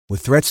With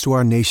threats to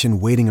our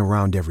nation waiting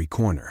around every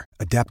corner,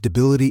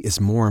 adaptability is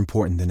more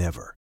important than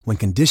ever. When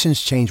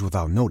conditions change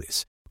without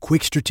notice,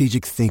 quick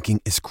strategic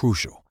thinking is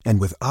crucial.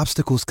 And with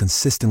obstacles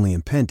consistently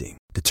impending,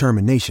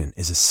 determination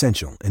is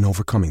essential in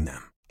overcoming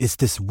them. It's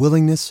this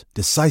willingness,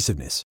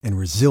 decisiveness, and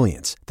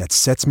resilience that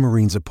sets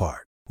Marines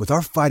apart. With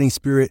our fighting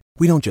spirit,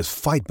 we don't just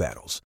fight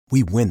battles,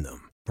 we win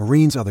them.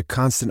 Marines are the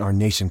constant our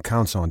nation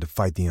counts on to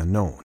fight the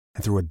unknown.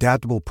 And through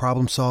adaptable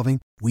problem solving,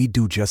 we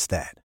do just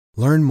that.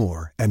 Learn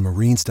more at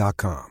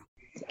marines.com.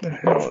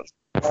 There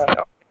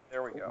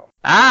we go.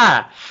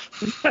 Ah!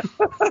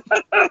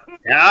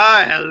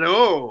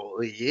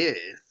 Hello. Yes.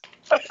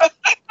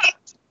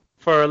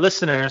 For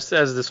listeners,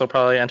 as this will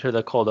probably enter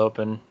the cold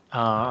open,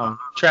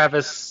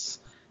 Travis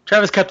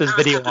kept his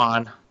video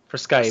on for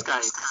Skype,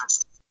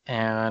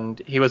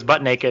 and he was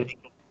butt naked.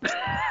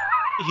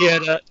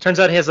 Turns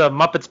out he has a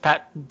Muppets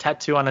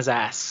tattoo on his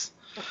ass.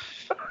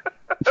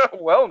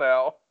 Well,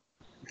 now.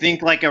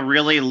 Think like a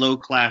really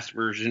low-class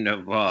version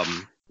of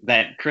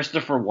that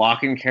Christopher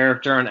Walken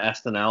character on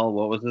SNL.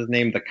 What was his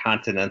name? The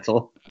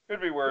Continental.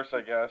 Could be worse,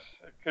 I guess.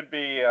 It could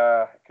be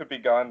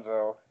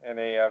Gonzo, and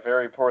a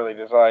very poorly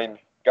designed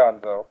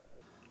Gonzo.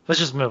 Let's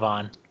just move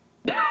on.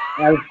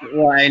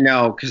 Well, I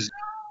know, because...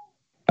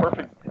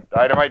 Perfect.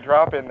 Dynamite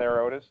drop in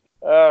there, Otis.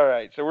 All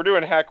right, so we're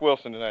doing Hack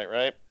Wilson tonight,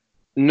 right?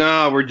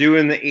 No, we're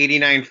doing the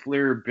 89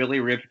 Fleer Billy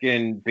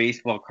Ripken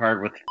baseball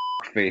card with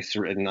face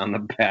written on the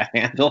bat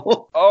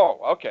handle. Oh,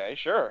 okay,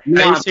 sure.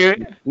 No, Are you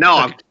serious?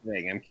 No,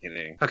 Okay. I'm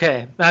kidding.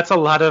 Okay, that's a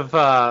lot of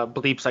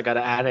bleeps I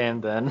gotta add in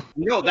then.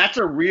 No, that's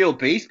a real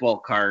baseball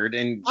card,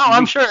 and Oh,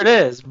 I'm sure it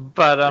is,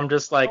 but I'm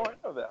just like, I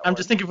know that I'm one.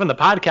 just thinking from the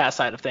podcast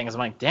side of things. I'm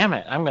like, damn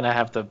it, I'm gonna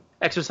have to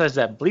exercise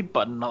that bleep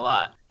button a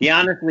lot. he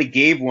honestly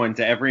gave one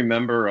to every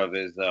member of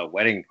his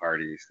wedding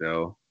party.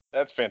 So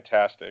That's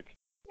fantastic.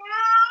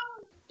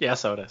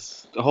 Yes,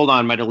 Otis. hold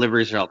on, my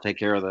deliveries here. I'll take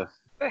care of this.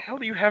 What the hell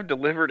do you have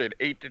delivered at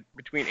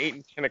between 8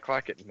 and 10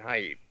 o'clock at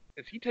night?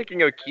 Is he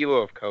taking a kilo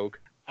of Coke?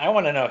 I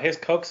want to know his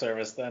Coke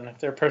service then, if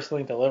they're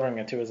personally delivering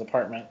it to his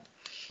apartment.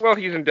 Well,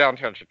 he's in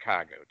downtown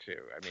Chicago, too.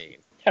 I mean...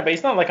 Yeah, but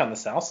he's not like on the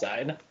south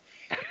side.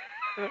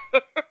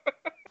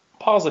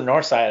 Paul's a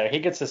north sider. He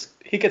gets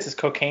his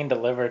cocaine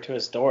delivered to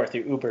his door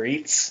through Uber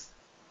Eats.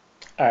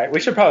 All right, we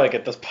should probably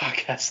get this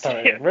podcast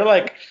started. Yeah, We're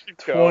like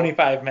go.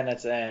 25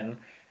 minutes in.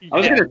 I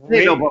was Yeah, gonna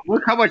say though, but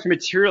look how much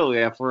material we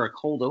have for a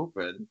cold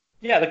open.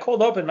 Yeah, the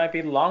cold open might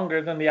be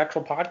longer than the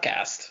actual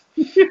podcast.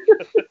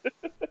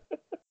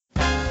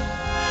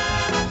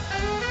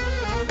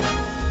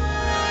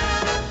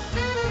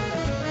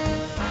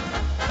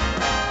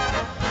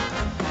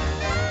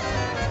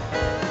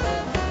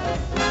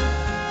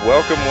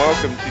 Welcome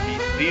to the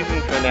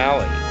season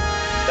finale.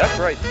 That's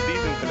right, the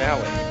season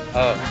finale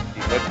of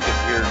the Let's Get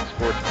Weird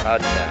Sports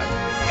Podcast.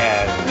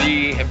 As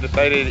we have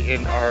decided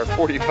in our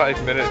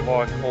 45-minute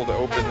long cold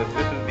open that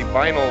this is the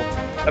final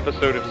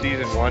episode of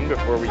season 1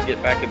 before we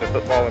get back into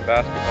football and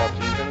basketball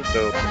season.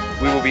 So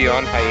we will be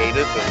on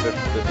hiatus, and this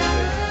is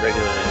a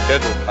regularly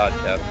scheduled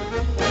podcast at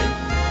this point.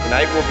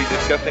 Tonight we'll be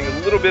discussing a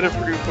little bit of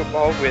Purdue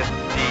football with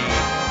the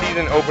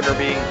season opener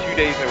being 2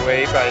 days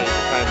away by the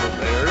time this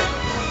airs.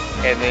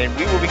 And then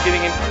we will be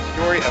getting into the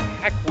story of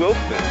Hack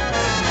Wilson,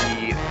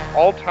 the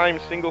all-time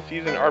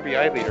single-season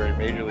RBI leader in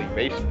Major League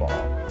Baseball.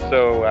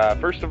 So,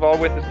 first of all,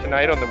 with us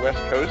tonight on the West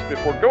Coast,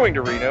 before going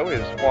to Reno,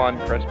 is Juan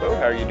Crespo.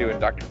 How are you doing,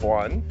 Dr.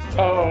 Juan?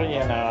 Oh, you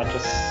know,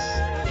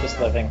 just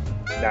living.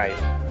 Nice.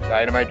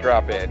 Dynamite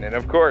drop in. And,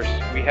 of course,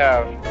 we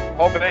have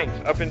Paul Banks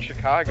up in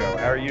Chicago.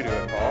 How are you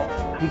doing,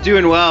 Paul? I'm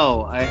doing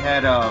well. I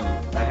had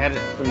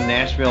some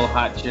Nashville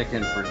hot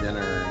chicken for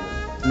dinner.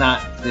 It's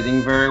not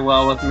sitting very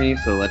well with me,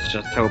 so let's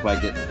just hope I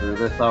get through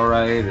this all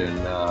right. And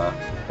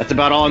that's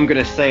about all I'm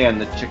gonna say on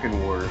the chicken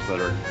wars that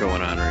are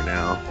going on right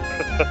now.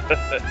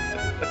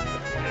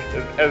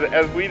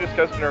 As we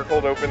discussed in our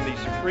cold open, the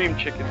Supreme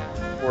Chicken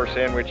War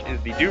Sandwich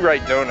is the Do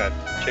Right Donuts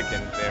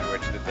chicken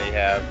sandwich that they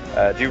have.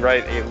 Do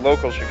Right, a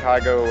local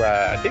Chicago,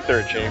 I think they're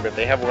a chain, but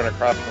they have one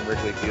across from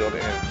Wrigley Field,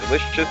 and it's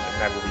delicious,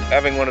 and I will be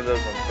having one of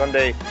those on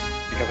Sunday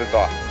because it's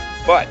awesome.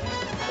 But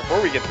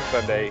before we get to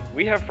Sunday,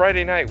 we have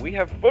Friday night. We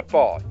have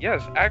football.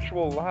 Yes,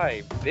 actual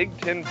live Big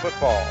Ten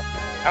football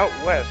out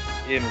west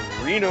in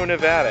Reno,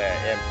 Nevada,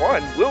 and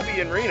Juan will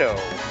be in Reno.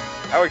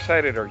 How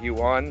excited are you,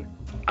 Juan?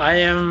 I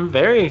am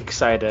very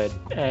excited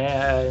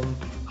and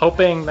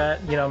hoping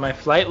that, my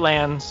flight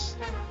lands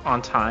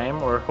on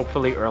time or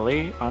hopefully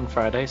early on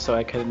Friday so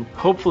I can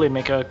hopefully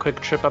make a quick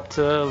trip up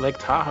to Lake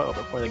Tahoe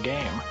before the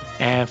game.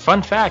 And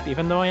fun fact,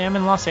 even though I am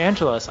in Los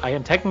Angeles, I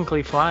am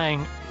technically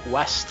flying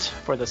west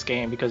for this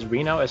game because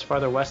Reno is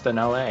farther west than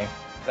LA.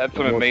 That's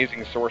some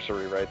amazing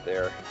sorcery right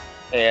there.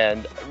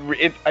 And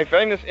I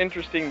find this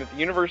interesting that the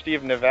University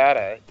of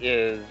Nevada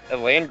is a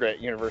land-grant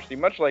university,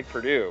 much like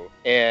Purdue.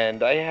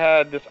 And I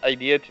had this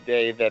idea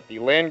today that the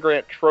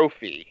land-grant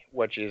trophy,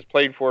 which is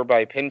played for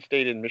by Penn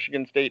State and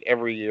Michigan State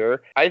every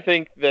year, I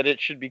think that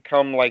it should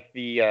become like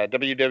the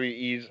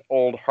WWE's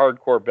old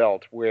hardcore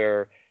belt,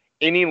 where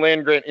any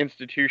land-grant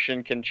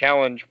institution can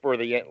challenge for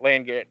the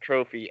land-grant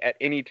trophy at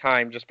any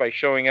time just by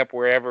showing up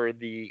wherever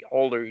the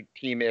holder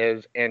team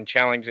is and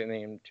challenging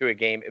them to a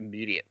game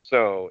immediate.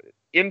 So,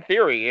 in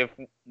theory, if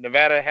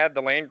Nevada had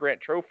the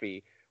land-grant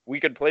trophy, we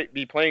could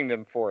be playing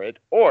them for it.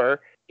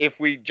 Or, if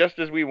we, just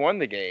as we won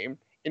the game,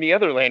 any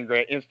other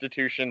land-grant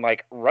institution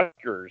like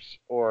Rutgers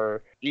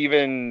or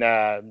even,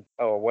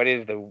 what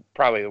is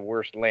probably the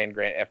worst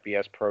land-grant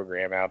FBS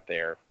program out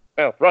there?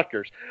 Well,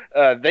 Rutgers,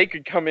 they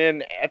could come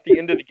in at the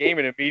end of the game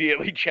and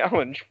immediately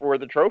challenge for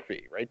the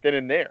trophy right then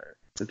and there.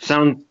 It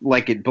sounds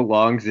like it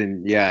belongs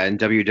in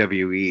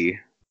WWE.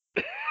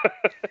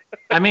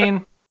 I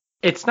mean,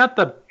 it's not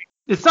the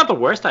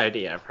worst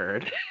idea I've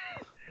heard.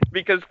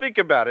 Because think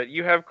about it,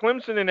 you have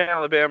Clemson and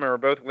Alabama are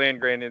both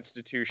land-grant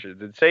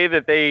institutions, and say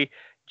that they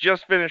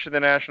just finished the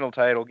national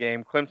title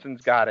game,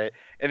 Clemson's got it,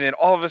 and then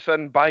all of a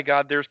sudden, by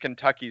God, there's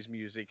Kentucky's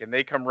music, and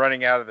they come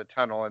running out of the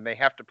tunnel, and they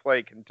have to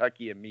play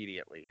Kentucky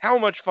immediately. How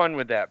much fun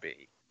would that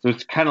be? So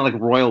it's kind of like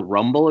Royal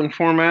Rumble in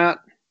format?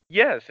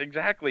 Yes,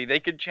 exactly. They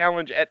could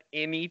challenge at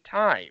any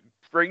time.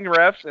 Bring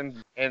refs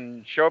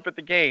and show up at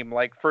the game.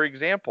 Like, for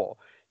example,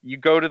 you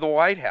go to the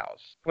White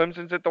House.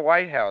 Clemson's at the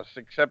White House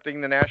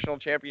accepting the national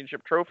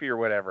championship trophy or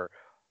whatever.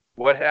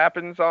 What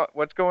happens?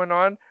 What's going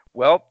on?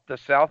 Well, the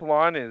South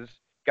Lawn is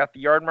got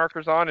the yard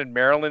markers on, and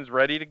Maryland's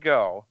ready to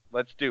go.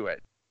 Let's do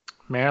it.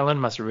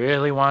 Maryland must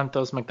really want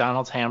those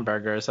McDonald's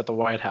hamburgers at the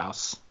White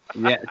House.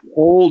 Yeah,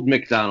 old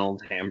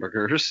McDonald's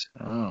hamburgers.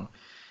 Oh.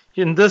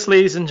 And this,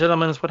 ladies and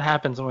gentlemen, is what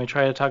happens when we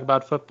try to talk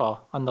about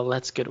football on the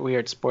Let's Get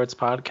Weird Sports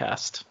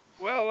podcast.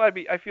 Well,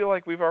 I feel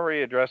like we've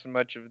already addressed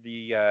much of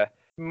the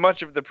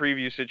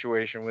preview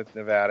situation with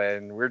Nevada,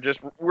 and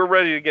we're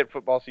ready to get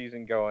football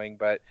season going,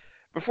 but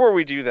before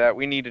we do that,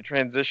 we need to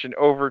transition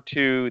over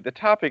to the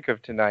topic of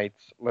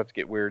tonight's Let's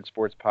Get Weird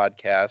Sports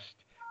podcast,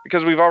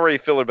 because we've already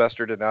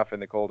filibustered enough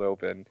in the cold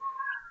open,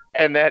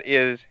 and that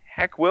is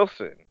Hack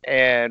Wilson.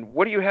 And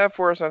what do you have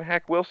for us on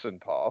Hack Wilson,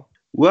 Paul?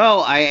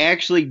 Well, I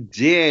actually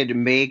did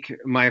make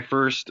my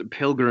first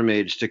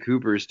pilgrimage to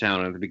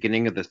Cooperstown at the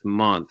beginning of this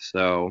month,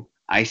 so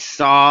I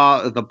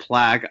saw the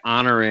plaque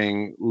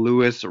honoring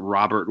Lewis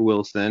Robert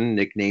Wilson,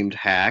 nicknamed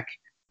Hack.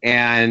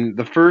 And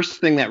the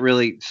first thing that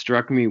really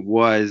struck me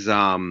was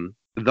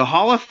the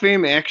Hall of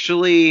Fame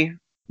actually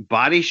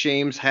body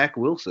shames Hack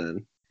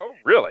Wilson. Oh,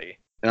 really?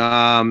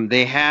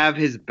 They have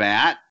his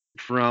bat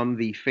from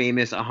the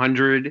famous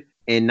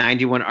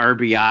 191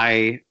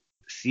 RBI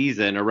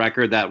season, a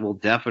record that will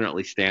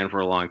definitely stand for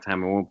a long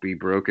time. It won't be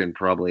broken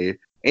probably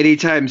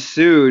anytime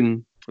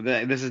soon.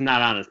 This is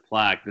not on his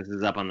plaque. This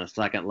is up on the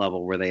second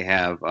level where they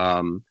have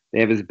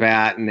his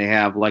bat, and they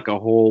have like a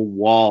whole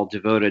wall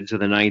devoted to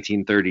the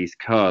 1930s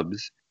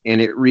Cubs.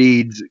 And it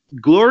reads,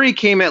 "Glory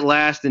came at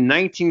last in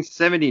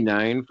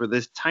 1979 for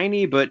this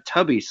tiny but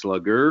tubby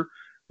slugger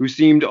who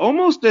seemed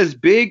almost as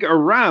big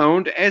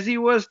around as he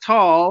was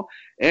tall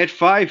at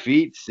 5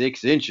 feet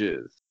 6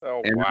 inches."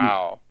 Oh, and,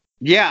 wow.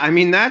 Yeah,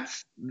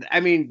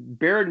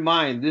 bear in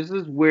mind, this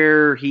is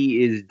where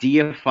he is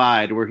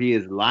deified, where he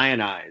is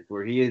lionized,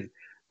 where he is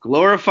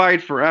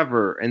glorified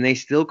forever, and they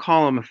still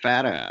call him a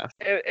fat ass.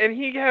 And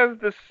he has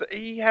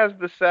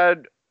the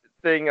sad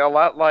thing, a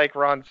lot like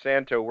Ron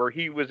Santo, where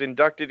he was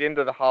inducted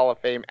into the Hall of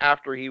Fame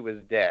after he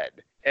was dead.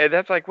 And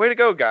that's like, way to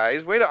go,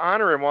 guys. Way to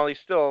honor him while he's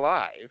still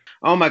alive.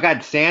 Oh my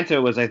God, Santo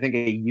was, I think,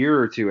 a year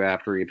or two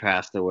after he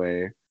passed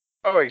away.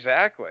 Oh,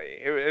 exactly.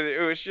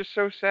 It was just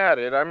so sad.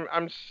 And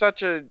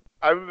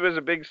I was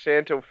a big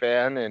Santo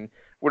fan and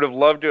would have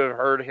loved to have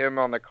heard him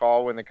on the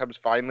call when the Cubs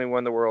finally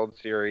won the World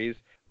Series.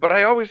 But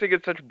I always think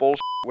it's such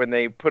bullshit when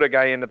they put a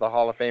guy into the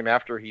Hall of Fame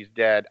after he's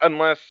dead,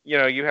 unless,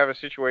 you have a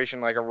situation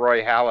like a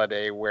Roy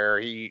Halladay where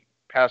he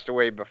passed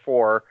away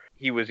before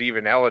he was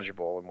even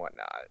eligible and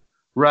whatnot.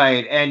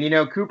 Right. And,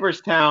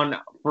 Cooperstown,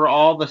 for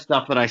all the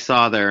stuff that I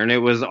saw there, and it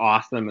was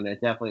awesome, and it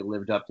definitely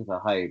lived up to the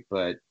hype,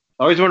 but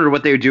I always wondered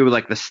what they would do with,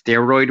 like, the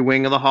steroid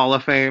wing of the Hall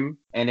of Fame.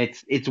 And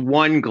it's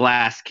one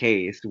glass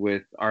case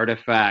with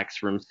artifacts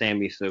from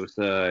Sammy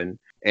Sosa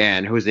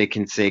and Jose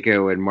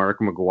Canseco and Mark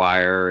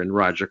McGwire and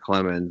Roger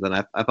Clemens. And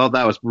I thought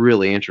that was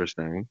really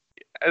interesting.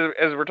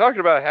 As we're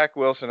talking about Hack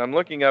Wilson, I'm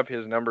looking up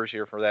his numbers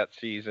here for that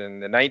season,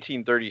 the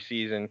 1930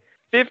 season.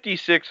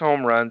 56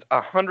 home runs,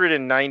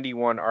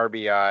 191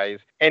 RBIs,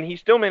 and he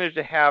still managed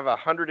to have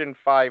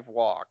 105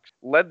 walks.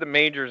 Led the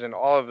majors in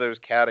all of those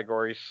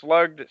categories,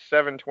 slugged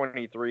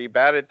 723,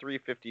 batted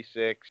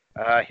 356.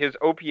 His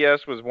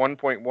OPS was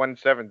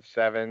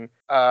 1.177.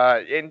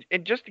 And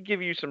just to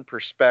give you some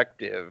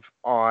perspective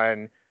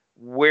on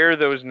where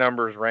those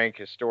numbers rank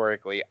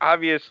historically,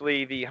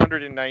 obviously the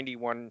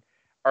 191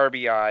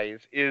 RBIs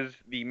is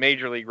the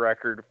major league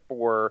record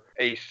for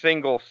a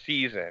single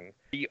season.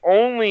 The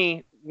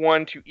only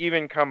one to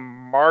even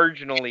come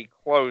marginally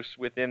close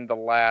within the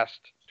last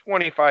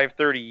 25,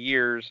 30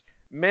 years,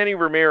 Manny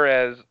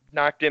Ramirez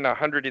knocked in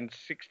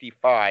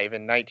 165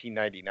 in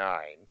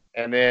 1999.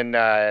 And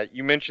then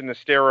you mentioned the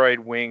steroid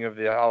wing of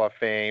the Hall of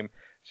Fame.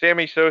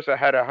 Sammy Sosa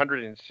had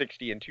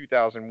 160 in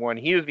 2001.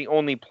 He is the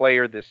only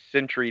player this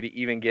century to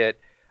even get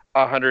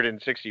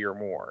 160 or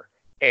more.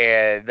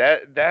 And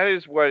that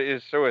is what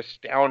is so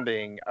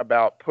astounding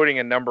about putting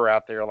a number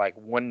out there like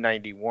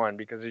 191,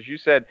 because as you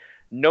said,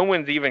 no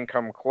one's even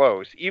come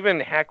close. Even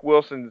Hack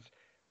Wilson's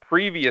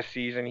previous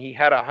season, he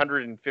had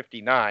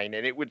 159,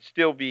 and it would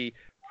still be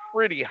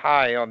pretty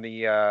high on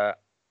the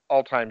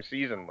all-time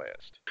season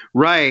list.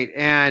 Right,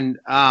 and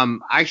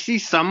I see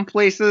some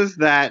places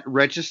that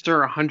register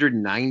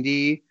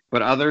 190,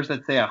 but others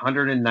that say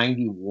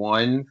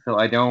 191. So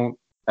I don't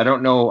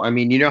know. I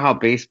mean, you know how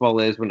baseball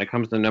is when it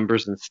comes to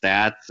numbers and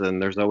stats,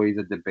 and there's always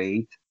a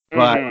debate.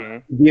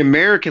 But the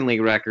American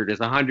League record is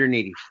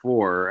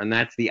 184, and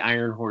that's the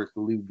Iron Horse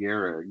Lou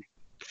Gehrig.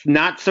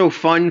 Not so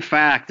fun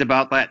fact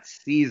about that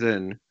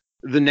season: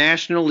 the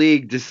National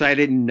League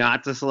decided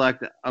not to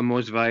select a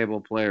most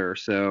valuable player,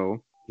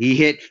 so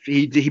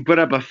he put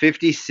up a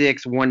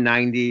 56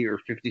 190 or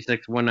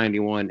 56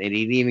 191, and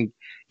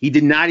he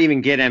did not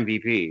even get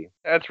MVP.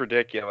 That's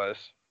ridiculous.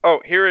 Oh,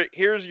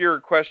 here's your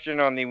question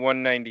on the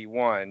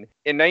 191.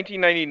 In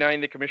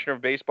 1999, the Commissioner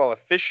of Baseball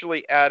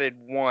officially added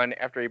 1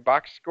 after a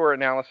box score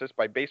analysis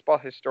by baseball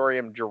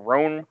historian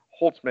Jerome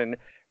Holtzman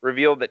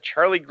revealed that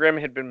Charlie Grimm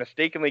had been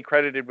mistakenly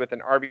credited with an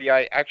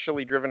RBI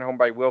actually driven home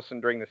by Wilson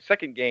during the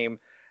second game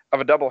of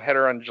a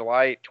doubleheader on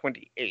July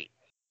 28th.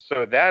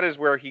 So that is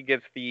where he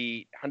gets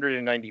the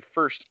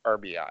 191st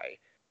RBI.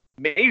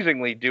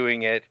 Amazingly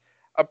doing it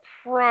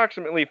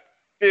approximately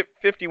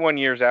 51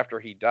 years after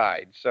he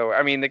died. So,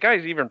 I mean, the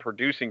guy's even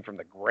producing from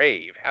the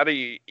grave.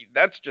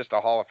 That's just a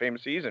Hall of Fame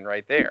season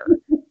right there.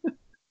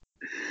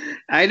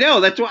 I know.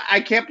 That's why I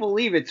can't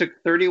believe it took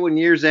 31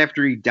 years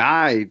after he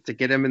died to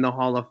get him in the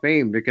Hall of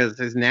Fame, because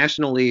his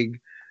National League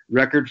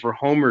record for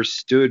homers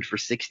stood for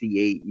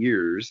 68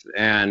 years.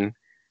 And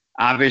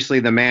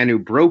obviously the man who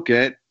broke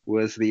it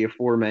was the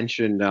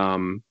aforementioned,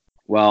 the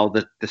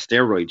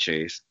steroid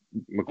chase,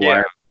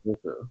 McGwire. Yeah.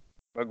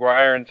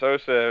 McGwire and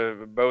Sosa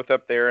both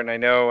up there, and I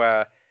know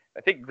I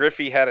think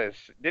Griffey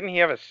didn't he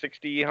have a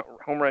 60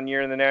 home run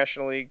year in the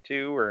National League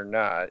too, or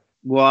not?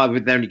 Well,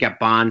 but then you got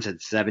Bonds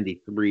at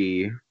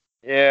 73.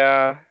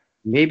 Yeah.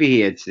 Maybe he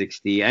had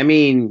 60. I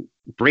mean,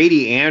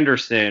 Brady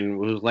Anderson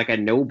was like a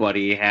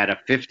nobody, had a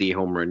 50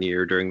 home run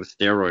year during the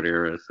steroid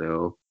era,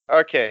 so.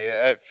 Okay,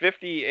 at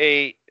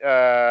 58,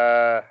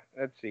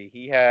 let's see,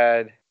 he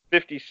had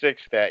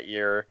 56 that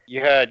year. You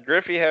had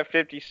Griffey have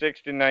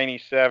 56 in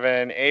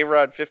 97,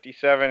 A-Rod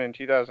 57 in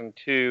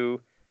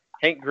 2002,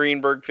 Hank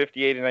Greenberg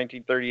 58 in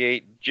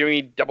 1938,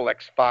 Jimmy Double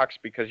X Fox,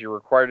 because you're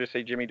required to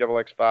say Jimmy Double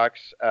X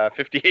Fox,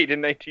 58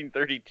 in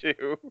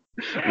 1932.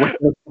 What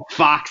does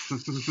Fox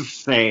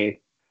say?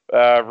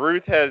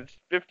 Ruth had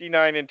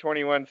 59 in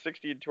 21,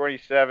 60 in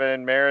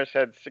 27, Maris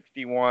had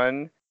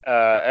 61.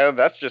 And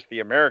that's just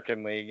the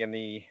American League. In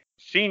the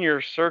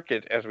senior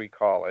circuit, as we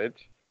call it,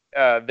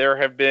 there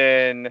have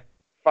been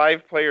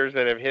 5 players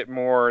that have hit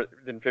more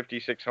than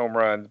 56 home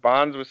runs.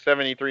 Bonds was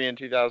 73 in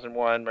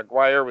 2001.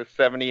 McGwire was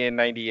 70 in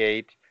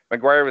 98.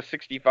 McGwire was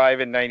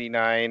 65 in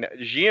 99.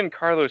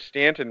 Giancarlo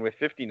Stanton with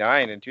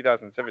 59 in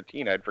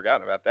 2017. I'd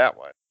forgotten about that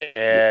one.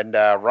 And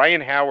Ryan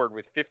Howard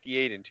with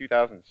 58 in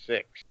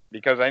 2006.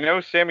 Because I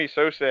know Sammy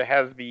Sosa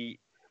has the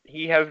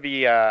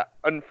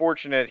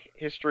unfortunate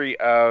history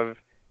of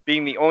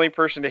being the only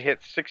person to hit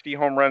 60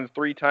 home runs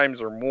 3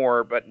 times or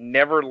more, but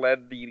never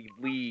led the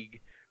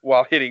league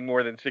while hitting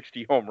more than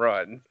 60 home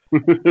runs.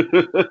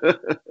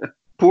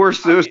 Poor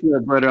Sosa,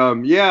 but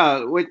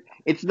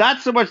it's not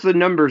so much the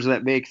numbers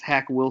that makes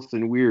Hack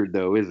Wilson weird,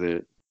 though, is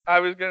it? I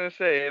was going to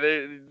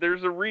say,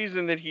 there's a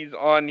reason that he's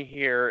on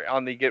here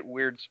on the Get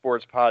Weird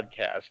Sports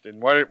podcast,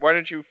 and why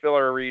don't you fill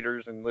our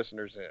readers and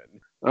listeners in?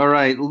 All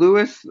right,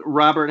 Lewis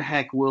Robert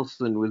Hack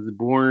Wilson was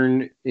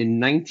born in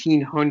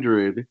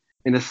 1900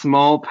 in a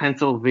small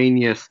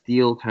Pennsylvania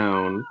steel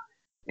town,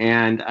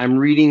 and I'm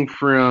reading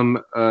from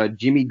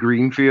Jimmy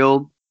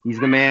Greenfield. He's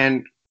the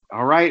man.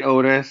 All right,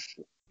 Otis.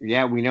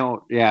 Yeah, we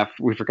know. Yeah,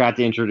 we forgot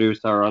to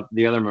introduce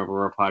the other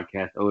member of our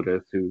podcast,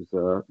 Otis, who's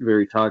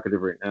very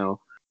talkative right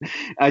now.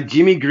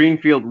 Jimmy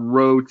Greenfield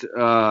wrote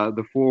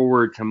the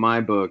foreword to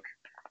my book,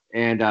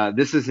 and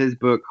this is his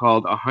book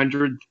called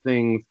 100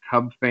 Things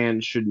Cub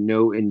Fans Should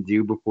Know and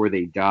Do Before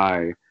They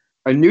Die.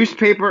 A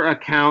newspaper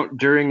account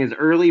during his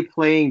early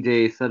playing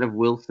days said of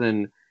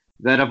Wilson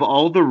that of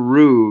all the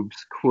rubes,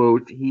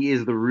 quote, he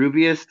is the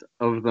rubiest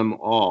of them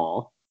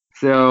all.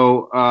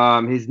 So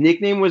his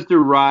nickname was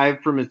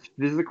derived from his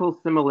physical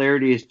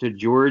similarities to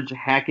George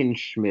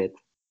Hackenschmidt,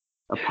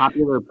 a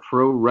popular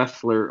pro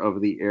wrestler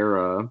of the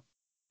era.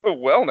 Oh,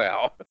 well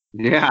now.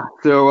 Yeah,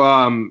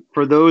 so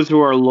for those who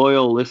are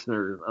loyal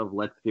listeners of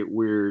Let's Get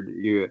Weird,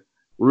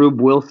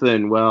 Rube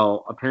Wilson,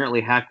 well,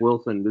 apparently Hack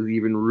Wilson was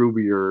even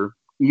rubier.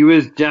 He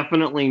was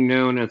definitely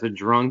known as a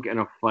drunk and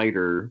a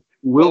fighter.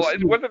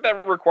 Wilson, well, wasn't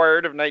that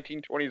required of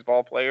 1920s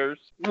ball players?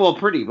 Well,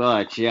 pretty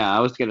much, yeah. I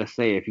was going to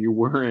say, if you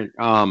weren't...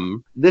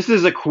 this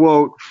is a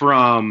quote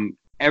from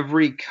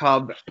Every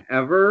Cub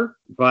Ever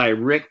by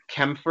Rick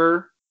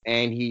Kempfer,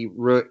 and he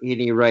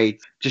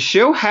writes, to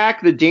show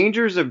Hack the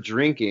dangers of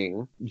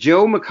drinking,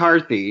 Joe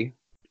McCarthy,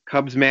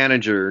 Cubs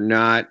manager,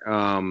 not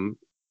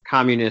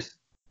communist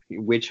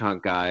witch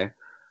hunt guy,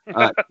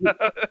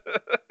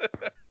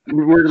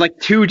 We're like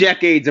 2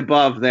 decades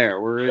above there.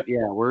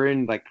 We're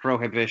in like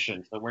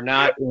prohibition, so we're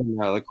not in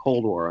the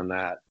Cold War on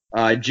that.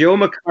 Joe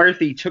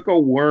McCarthy took a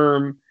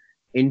worm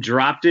and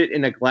dropped it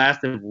in a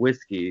glass of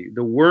whiskey.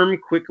 The worm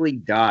quickly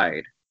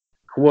died.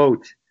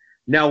 Quote,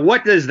 "Now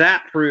what does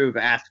that prove?"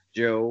 asked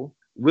Joe.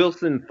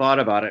 Wilson thought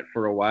about it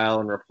for a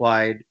while and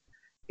replied,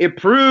 "It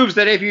proves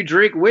that if you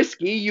drink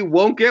whiskey, you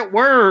won't get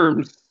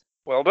worms."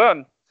 Well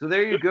done. So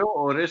there you go,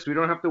 Otis. We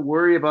don't have to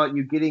worry about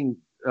you getting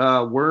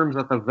worms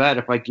at the vet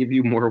if I give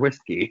you more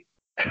whiskey.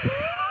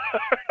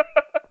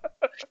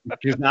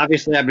 Because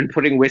obviously I've been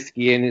putting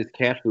whiskey in his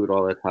cat food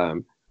all the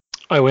time.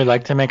 I would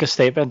like to make a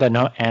statement that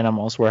no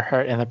animals were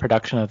hurt in the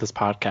production of this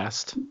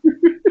podcast.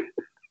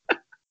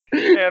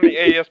 And the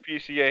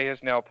ASPCA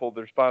has now pulled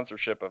their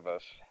sponsorship of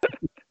us.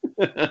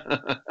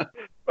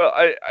 Well,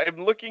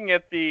 I'm looking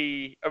at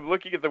the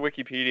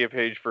Wikipedia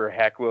page for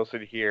Hack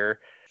Wilson here.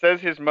 It says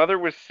his mother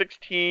was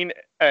 16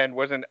 and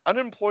was an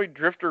unemployed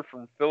drifter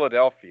from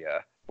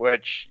Philadelphia,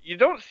 which you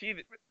don't see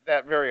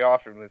that very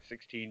often with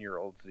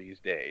 16-year-olds these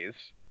days.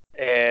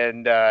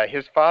 And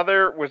his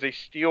father was a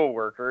steel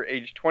worker,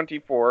 age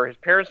 24. His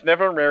parents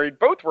never married.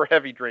 Both were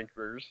heavy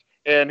drinkers.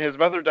 And his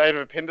mother died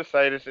of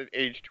appendicitis at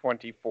age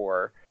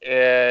 24.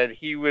 And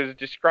he was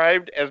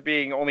described as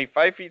being only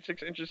 5 feet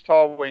 6 inches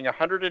tall, weighing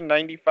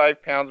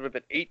 195 pounds with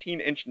an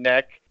 18-inch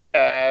neck,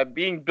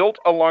 being built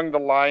along the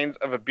lines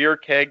of a beer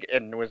keg,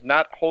 and was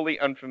not wholly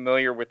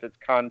unfamiliar with its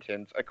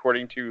contents,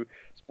 according to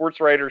sports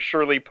writer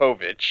Shirley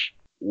Povich.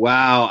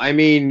 Wow. I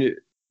mean,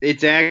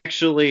 it's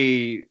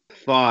actually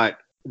thought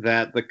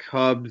that the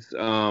Cubs,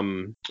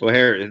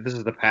 here, this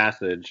is the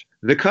passage.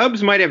 The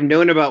Cubs might have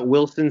known about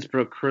Wilson's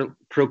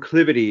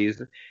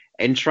proclivities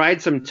and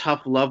tried some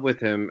tough love with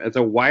him as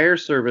a wire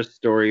service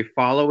story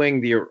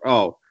following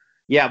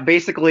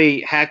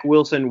basically Hack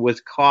Wilson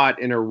was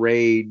caught in a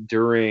raid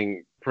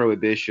during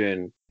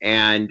Prohibition,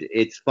 and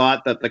it's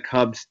thought that the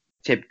Cubs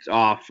tipped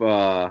off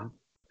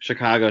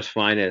Chicago's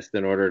finest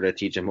in order to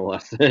teach him a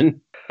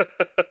lesson.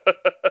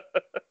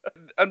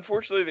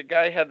 Unfortunately, the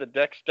guy had the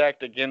deck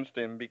stacked against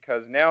him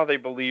because now they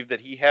believe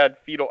that he had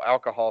fetal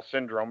alcohol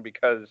syndrome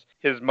because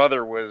his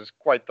mother was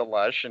quite the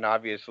lush and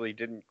obviously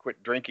didn't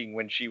quit drinking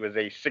when she was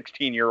a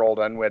 16-year-old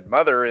unwed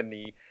mother in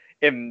the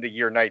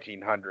year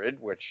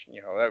 1900, which,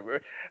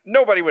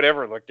 nobody would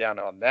ever look down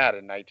on that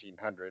in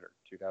 1900 or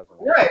 2000.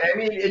 Right. I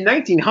mean, in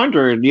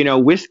 1900,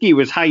 whiskey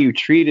was how you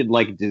treated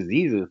like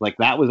diseases. Like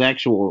that was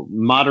actual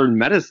modern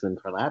medicine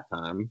for that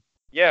time.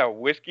 Yeah,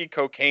 whiskey,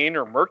 cocaine,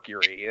 or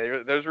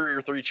mercury. Those were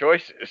your 3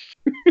 choices.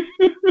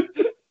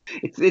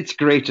 It's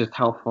great just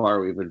how far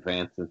we've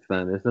advanced since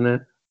then, isn't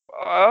it?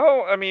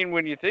 Oh, I mean,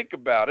 when you think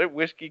about it,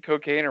 whiskey,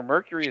 cocaine, or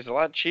mercury is a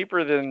lot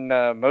cheaper than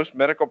most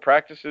medical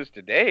practices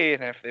today,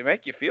 and if they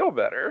make you feel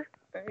better,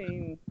 I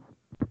mean...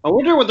 I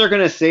wonder what they're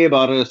going to say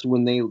about us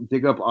when they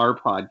dig up our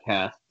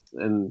podcasts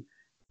in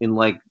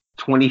like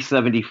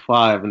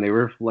 2075 and they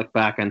reflect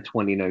back on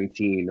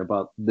 2019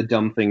 about the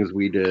dumb things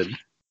we did.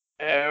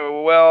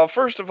 Well,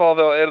 first of all,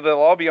 they'll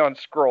all be on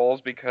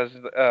scrolls because,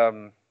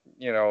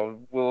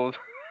 we'll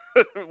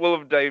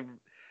have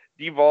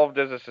devolved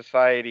as a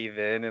society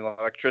then, and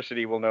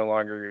electricity will no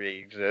longer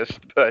exist.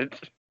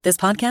 But this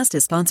podcast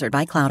is sponsored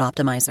by Cloud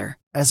Optimizer.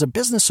 As a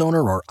business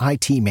owner or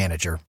IT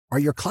manager, are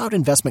your cloud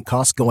investment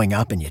costs going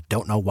up and you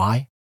don't know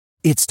why?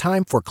 It's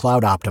time for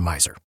Cloud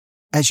Optimizer.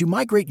 As you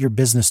migrate your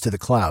business to the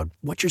cloud,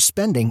 what you're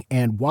spending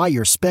and why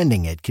you're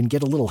spending it can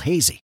get a little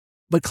hazy.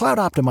 But Cloud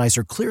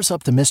Optimizer clears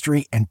up the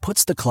mystery and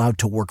puts the cloud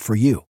to work for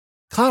you.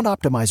 Cloud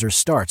Optimizer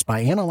starts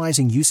by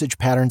analyzing usage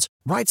patterns,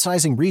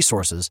 right-sizing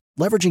resources,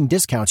 leveraging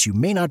discounts you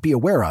may not be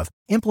aware of,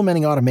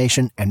 implementing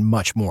automation, and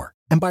much more.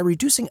 And by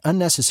reducing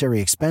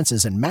unnecessary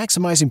expenses and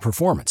maximizing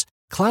performance,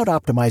 Cloud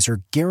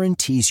Optimizer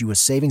guarantees you a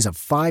savings of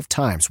 5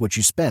 times what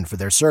you spend for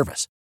their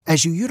service.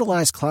 As you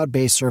utilize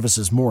cloud-based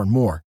services more and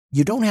more,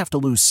 you don't have to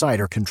lose sight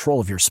or control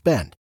of your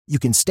spend. You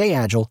can stay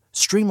agile,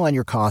 streamline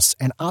your costs,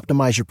 and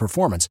optimize your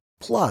performance,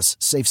 plus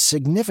save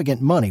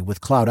significant money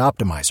with Cloud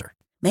Optimizer.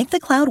 Make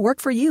the cloud work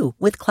for you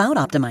with Cloud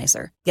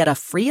Optimizer. Get a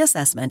free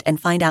assessment and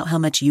find out how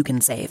much you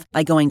can save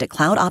by going to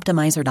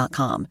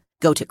cloudoptimizer.com.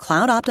 Go to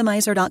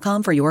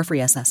cloudoptimizer.com for your free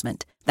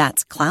assessment.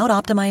 That's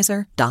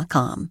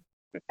cloudoptimizer.com.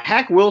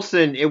 Hack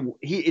Wilson,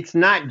 it's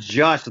not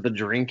just the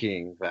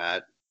drinking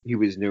that he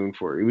was known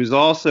for. He was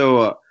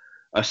also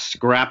a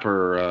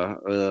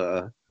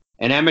scrapper,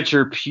 an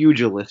amateur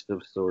pugilist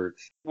of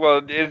sorts.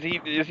 Well, is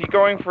he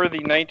going for the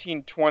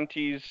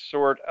 1920s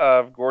sort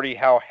of Gordie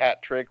Howe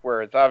hat trick,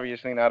 where it's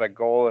obviously not a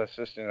goal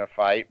assist in a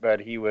fight, but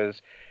he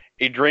was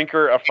a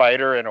drinker, a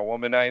fighter, and a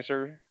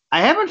womanizer?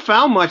 I haven't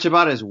found much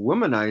about his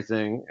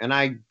womanizing, and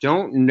I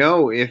don't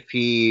know if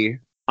he...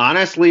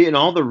 Honestly, in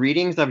all the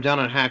readings I've done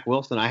on Hack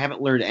Wilson, I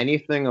haven't learned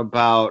anything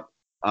about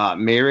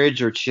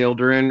marriage or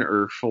children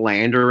or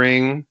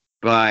philandering,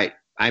 but...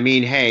 I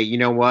mean, hey, you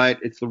know what?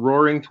 It's the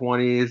Roaring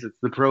 20s. It's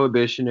the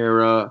Prohibition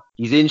era.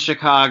 He's in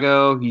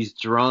Chicago. He's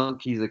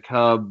drunk. He's a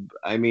Cub.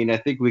 I mean, I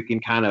think we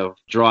can kind of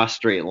draw a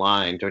straight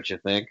line, don't you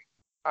think?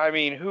 I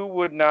mean, who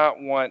would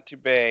not want to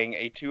bang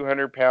a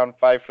 200-pound,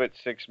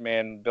 5'6"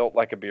 man built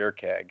like a beer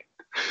keg?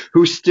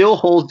 Who still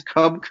holds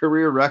Cub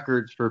career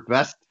records for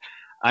best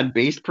on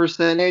base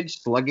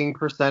percentage, slugging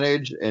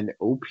percentage, and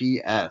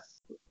OPS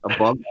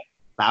above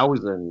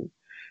 1,000.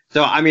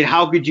 So, I mean,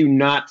 how could you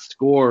not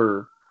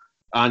score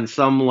on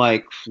some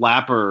like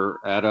flapper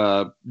at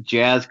a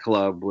jazz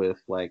club with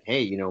like,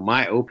 hey,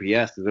 my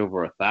OPS is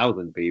over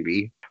 1,000,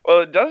 baby.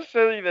 Well, it does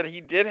say that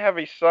he did have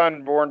a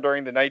son born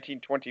during the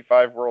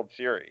 1925 World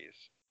Series,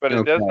 but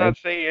it does Okay. not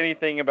say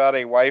anything about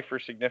a wife or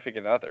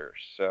significant other,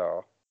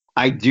 so...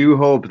 I do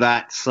hope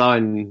that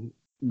son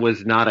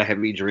was not a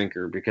heavy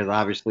drinker because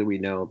obviously we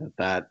know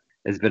that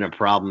has been a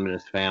problem in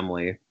his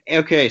family.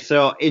 Okay,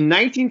 so in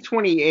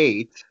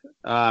 1928,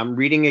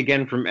 reading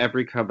again from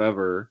Every Cub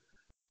Ever,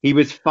 he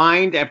was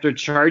fined after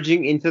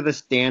charging into the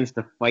stands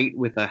to fight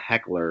with a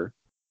heckler.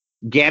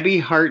 Gabby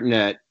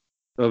Hartnett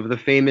of the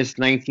famous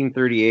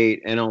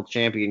 1938 NL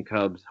champion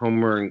Cubs,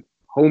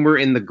 Homer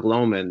in the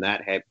Gloman,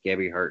 that had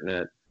Gabby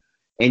Hartnett,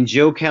 and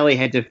Joe Kelly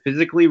had to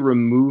physically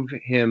remove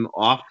him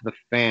off the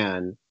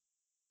fan,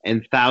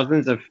 and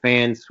thousands of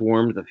fans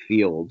swarmed the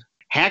field.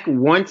 Hack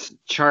once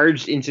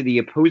charged into the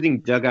opposing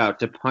dugout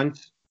to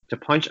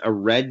punch a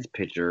Reds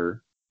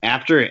pitcher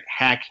after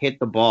Hack hit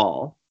the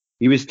ball.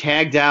 He was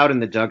tagged out in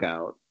the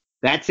dugout.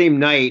 That same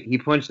night, he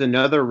punched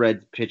another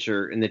Reds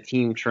pitcher in the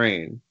team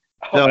train.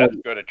 Oh, that's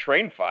good, a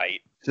train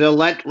fight. So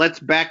let's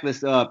back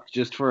this up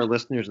just for our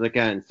listeners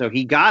again. So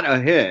he got a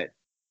hit,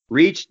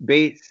 reached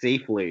base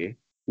safely,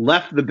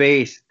 left the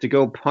base to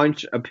go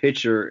punch a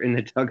pitcher in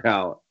the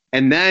dugout,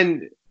 and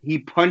then he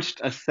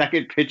punched a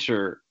second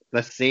pitcher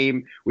the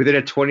same within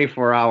a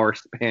 24-hour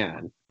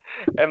span.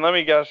 And let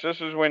me guess,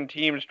 this is when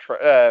teams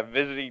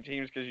visiting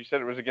teams, because you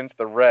said it was against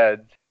the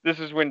Reds. This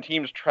is when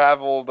teams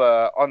traveled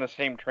on the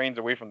same trains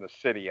away from the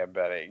city, I'm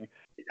betting.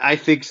 I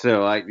think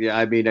so.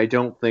 I mean, I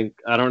don't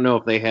know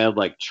if they had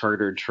like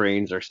chartered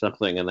trains or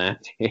something in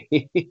that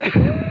day.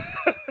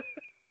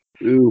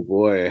 Ooh,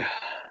 boy.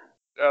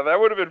 That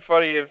would have been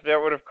funny if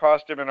that would have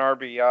cost him an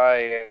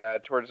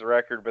RBI towards the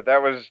record, but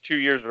that was 2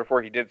 years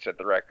before he did set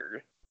the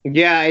record.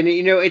 Yeah, and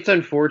it's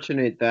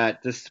unfortunate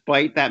that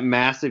despite that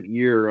massive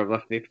year of a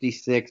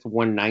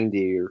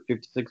 56-190 or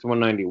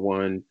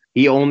 56-191,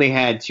 he only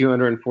had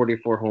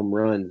 244 home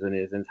runs in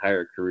his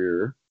entire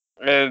career.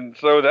 And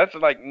so that's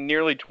like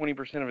nearly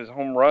 20% of his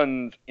home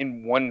runs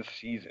in one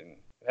season.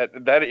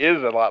 That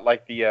is a lot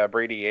like the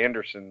Brady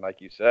Anderson,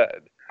 like you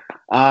said.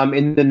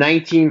 In the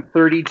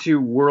 1932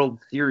 World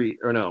Series,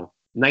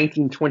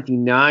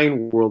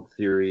 1929 World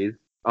Series,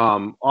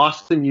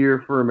 Austin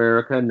year for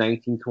America,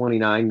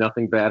 1929,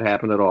 nothing bad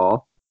happened at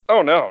all.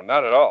 Oh, no,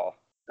 not at all.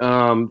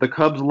 The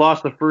Cubs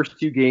lost the first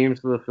two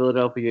games to the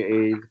Philadelphia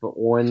A's, but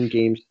won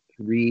games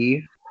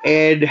 3.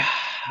 And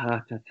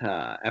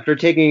after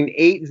taking an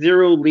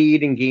 8-0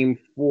 lead in Game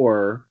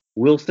 4,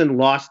 Wilson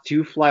lost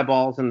 2 fly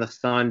balls in the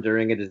sun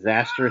during a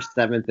disastrous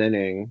 7th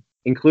inning,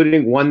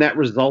 including one that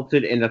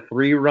resulted in a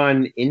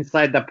 3-run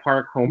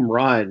inside-the-park home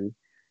run,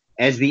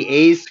 as the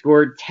A's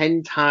scored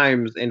 10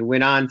 times and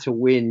went on to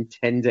win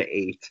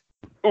 10-8.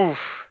 Oof.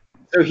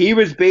 So he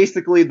was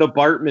basically the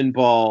Bartman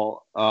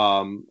ball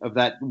of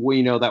that,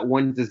 that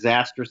one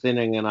disastrous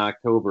inning in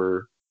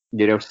October,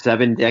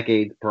 7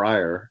 decades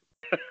prior.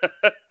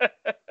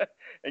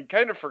 And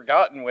kind of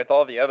forgotten with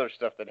all the other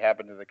stuff that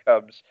happened to the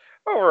Cubs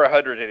over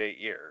 108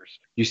 years.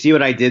 You see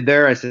what I did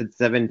there? I said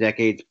 7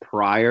 decades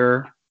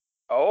prior.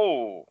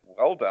 Oh,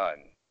 well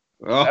done.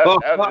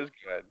 That is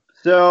good.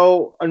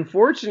 So,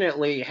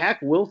 unfortunately, Hack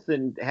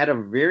Wilson had a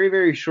very,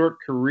 very short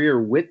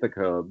career with the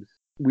Cubs.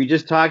 We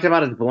just talked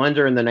about his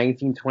blunder in the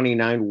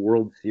 1929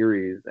 World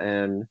Series.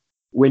 And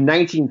when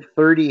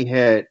 1930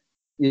 hit,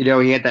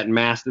 he had that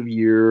massive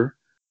year.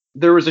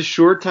 There was a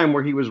short time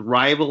where he was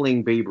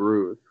rivaling Babe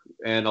Ruth.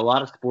 And a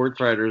lot of sports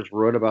writers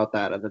wrote about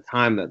that at the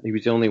time, that he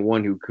was the only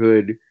one who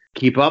could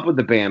keep up with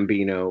the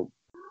Bambino.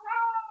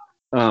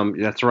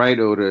 That's right,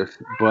 Otis.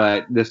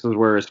 But this is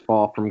where his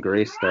fall from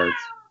grace starts.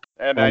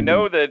 And I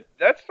know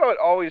that's what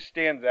always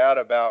stands out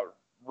about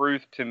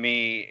Ruth to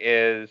me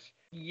is,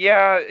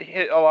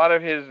 a lot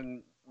of his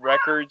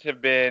records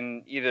have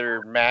been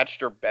either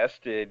matched or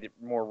bested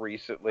more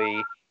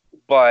recently,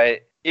 but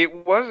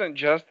it wasn't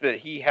just that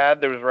he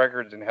had those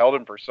records and held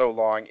them for so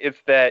long.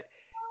 It's that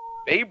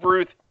Babe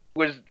Ruth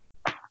was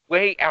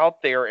way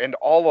out there and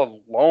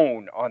all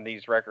alone on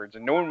these records,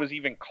 and no one was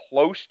even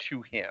close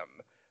to him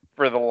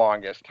for the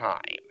longest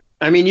time.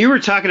 I mean, you were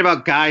talking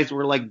about guys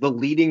where, like, the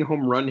leading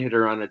home run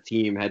hitter on a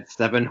team had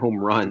 7 home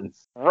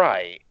runs.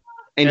 Right.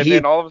 And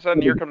then all of a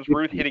sudden, here comes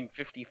Ruth hitting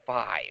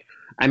 55.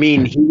 I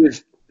mean,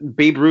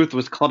 Babe Ruth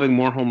was clubbing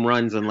more home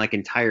runs than, like,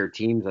 entire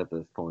teams at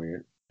this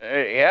point.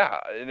 Yeah,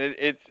 and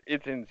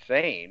it's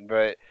insane.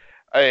 But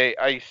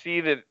I see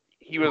that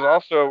he was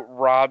also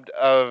robbed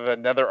of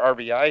another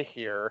RBI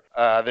here.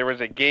 There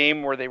was a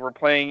game where they were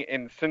playing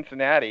in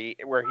Cincinnati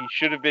where he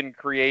should have been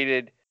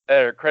credited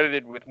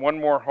with one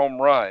more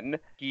home run.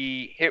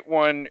 He hit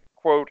one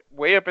quote,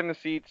 way up in the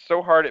seats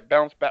so hard it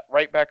bounced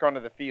right back onto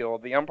the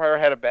field. The umpire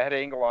had a bad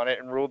angle on it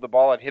and ruled the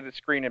ball had hit a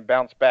screen and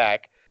bounced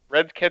back.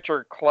 Reds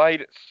catcher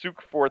Clyde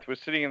Sukeforth was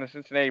sitting in the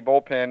Cincinnati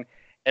bullpen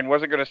and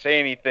wasn't going to say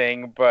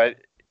anything, but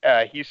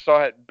he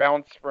saw it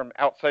bounce from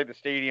outside the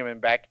stadium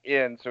and back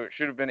in, so it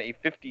should have been a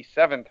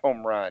 57th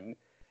home run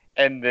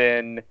and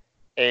then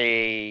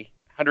a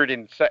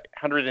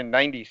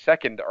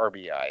 192nd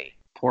RBI.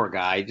 Poor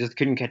guy, just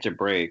couldn't catch a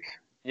break.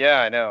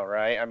 Yeah, I know,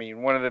 right? I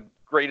mean, one of the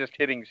greatest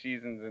hitting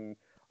seasons in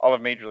all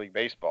of Major League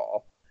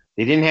Baseball.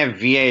 They didn't have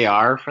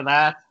VAR for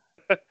that?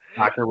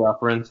 Soccer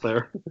reference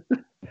there.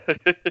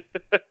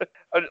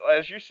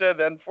 As you said,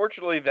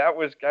 unfortunately, that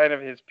was kind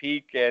of his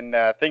peak, and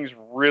things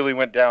really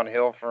went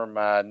downhill from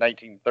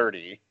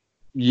 1930.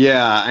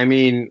 Yeah, I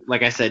mean,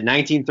 like I said,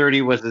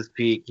 1930 was his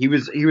peak. He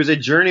was a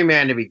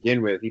journeyman to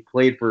begin with. He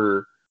played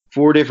for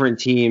 4 different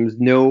teams,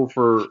 no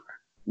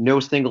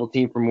single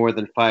team for more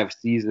than 5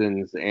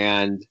 seasons,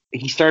 and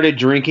he started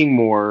drinking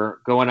more,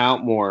 going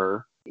out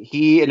more.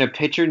 He and a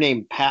pitcher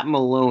named Pat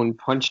Malone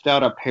punched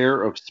out a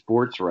pair of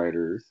sports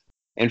writers,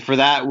 and for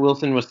that,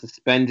 Wilson was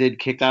suspended,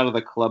 kicked out of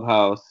the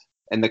clubhouse,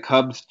 and the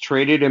Cubs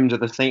traded him to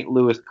the St.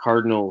 Louis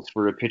Cardinals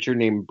for a pitcher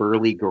named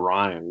Burley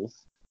Grimes.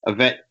 A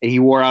vet, he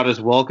wore out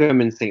his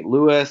welcome in St.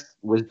 Louis,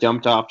 was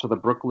dumped off to the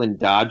Brooklyn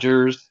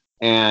Dodgers,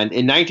 and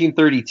in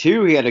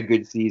 1932, he had a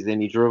good season.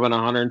 He drove in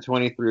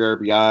 123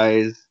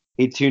 RBIs,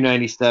 hit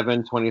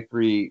 297,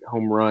 23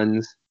 home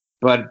runs.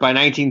 But by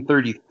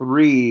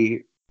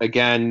 1933,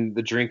 again,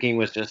 the drinking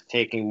was just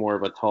taking more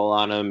of a toll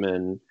on him,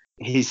 and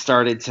he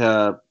started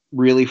to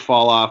really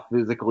fall off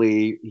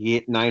physically. He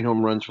hit 9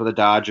 home runs for the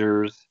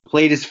Dodgers.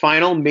 Played his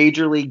final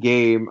major league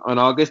game on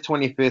August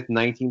 25th,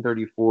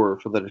 1934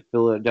 for the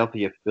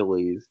Philadelphia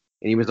Phillies,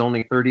 and he was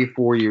only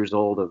 34 years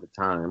old at the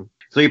time.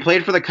 So he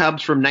played for the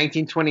Cubs from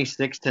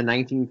 1926 to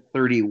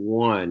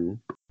 1931,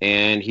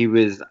 and he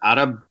was out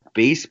of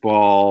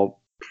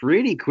baseball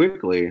pretty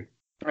quickly.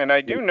 And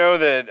I do know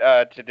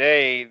that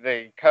today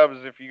the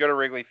Cubs, if you go to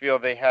Wrigley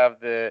Field, they have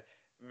the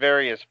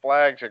various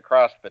flags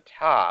across the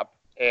top,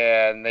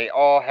 and they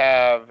all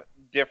have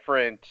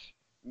different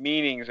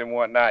meanings and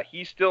whatnot.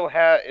 He still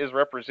is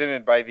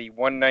represented by the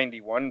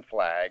 191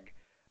 flag,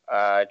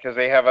 because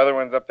they have other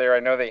ones up there.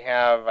 I know they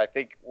have, I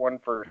think, one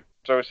for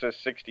Sosa's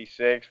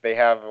 66. They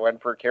have one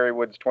for Kerry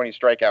Wood's 20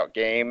 strikeout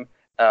game.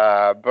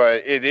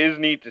 But it is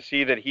neat to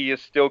see that he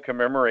is still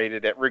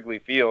commemorated at Wrigley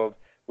Field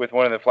with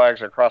one of the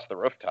flags across the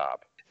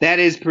rooftop. That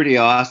is pretty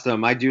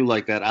awesome. I do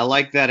like that. I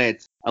like that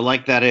it's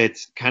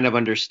kind of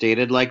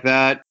understated like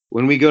that.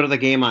 When we go to the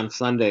game on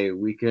Sunday,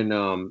 we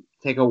can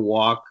take a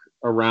walk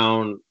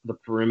around the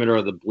perimeter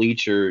of the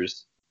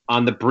bleachers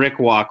on the brick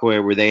walkway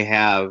where they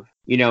have,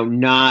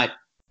 not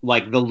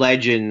like the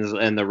legends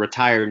and the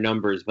retired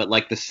numbers, but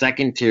like the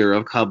second tier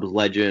of Cubs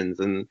legends,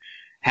 and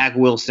Hack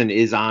Wilson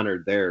is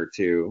honored there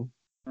too.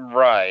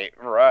 Right.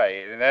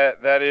 And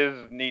that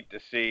is neat to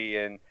see,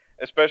 and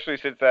especially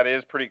since that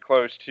is pretty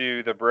close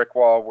to the brick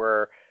wall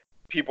where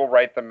people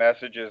write the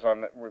messages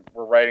we're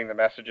writing the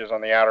messages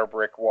on the outer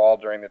brick wall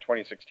during the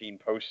 2016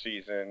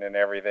 postseason and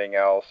everything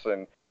else.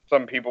 And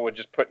some people would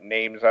just put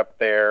names up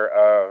there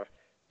of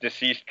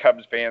deceased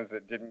Cubs fans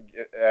that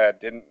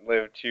didn't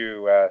live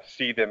to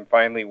see them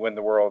finally win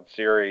the World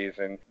Series.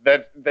 And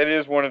that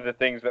is one of the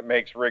things that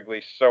makes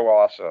Wrigley so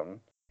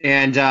awesome.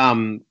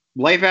 And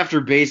life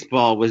after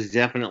baseball was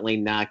definitely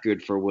not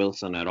good for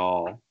Wilson at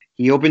all.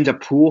 He opened a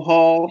pool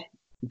hall,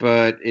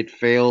 but it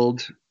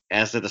failed,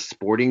 as did a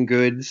sporting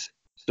goods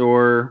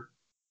store.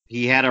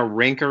 He had a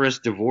rancorous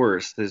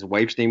divorce. His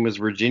wife's name was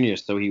Virginia,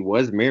 so he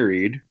was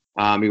married.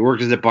 He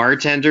worked as a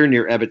bartender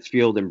near Ebbets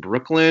Field in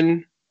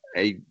Brooklyn.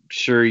 I'm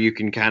sure you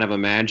can kind of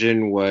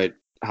imagine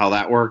how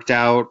that worked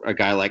out. A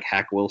guy like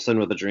Hack Wilson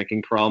with a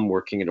drinking problem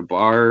working at a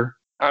bar.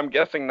 I'm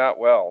guessing not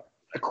well.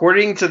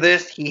 According to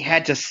this, he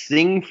had to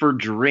sing for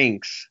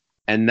drinks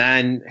and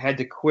then had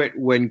to quit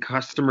when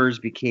customers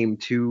became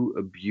too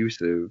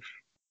abusive.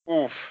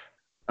 Oof.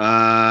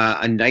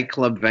 A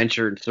nightclub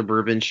venture in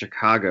suburban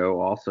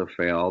Chicago also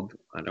failed.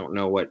 I don't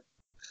know what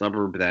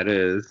suburb that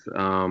is.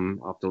 I'll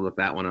have to look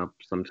that one up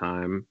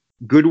sometime.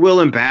 Goodwill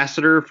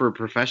ambassador for a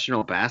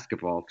professional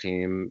basketball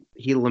team.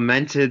 He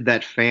lamented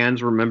that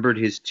fans remembered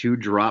his 2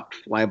 dropped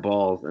fly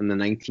balls in the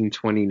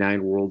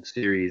 1929 World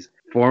Series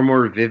far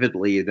more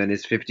vividly than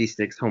his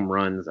 56 home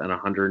runs and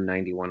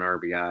 191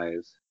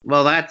 RBIs.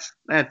 Well, that's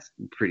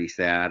pretty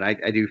sad.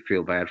 I do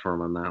feel bad for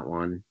him on that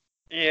one.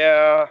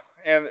 Yeah,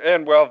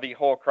 and well, the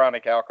whole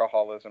chronic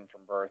alcoholism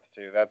from birth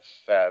too. That's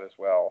sad as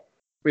well.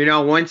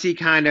 Once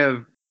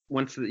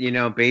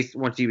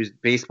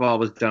baseball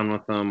was done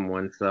with him,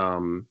 once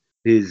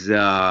his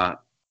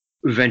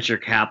venture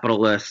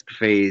capitalist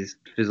phase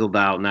fizzled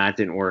out and that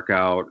didn't work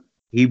out,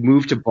 he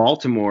moved to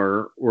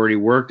Baltimore, where he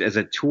worked as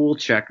a tool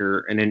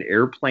checker in an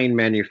airplane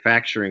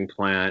manufacturing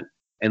plant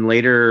and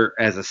later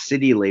as a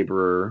city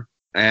laborer.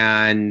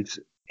 And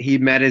he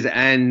met his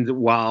end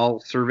while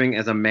serving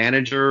as a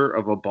manager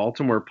of a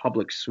Baltimore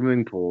public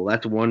swimming pool.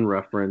 That's one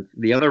reference.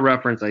 The other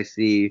reference I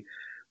see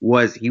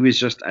was he was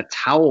just a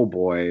towel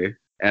boy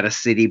at a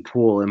city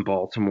pool in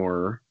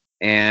Baltimore.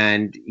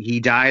 and he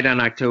died on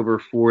October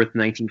 4th,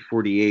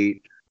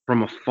 1948,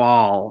 from a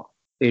fall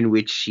in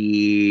which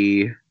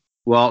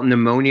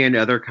pneumonia and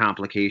other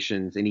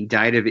complications, and he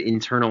died of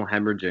internal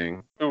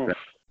hemorrhaging. Oof.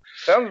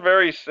 Sounds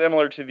very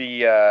similar to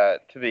the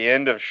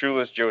end of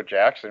Shoeless Joe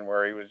Jackson,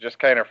 where he was just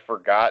kind of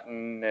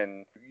forgotten,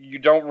 and you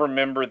don't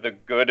remember the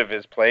good of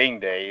his playing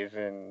days,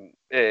 and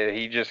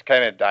he just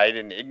kind of died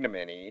in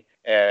ignominy.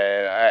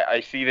 And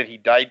I see that he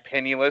died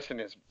penniless, and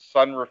his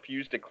son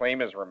refused to claim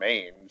his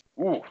remains.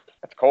 Ooh,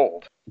 that's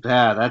cold.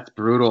 Yeah, that's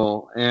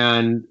brutal.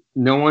 And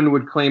no one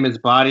would claim his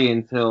body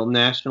until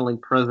National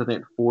League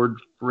President Ford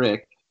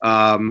Frick,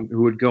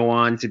 who would go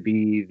on to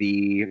be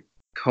the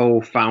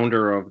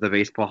co-founder of the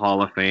Baseball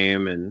Hall of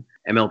Fame and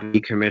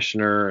MLB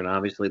commissioner, and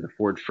obviously the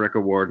Ford Frick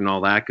Award and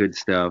all that good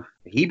stuff.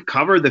 He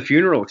covered the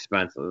funeral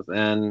expenses,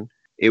 and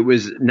it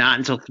was not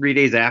until 3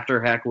 days after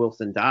Hack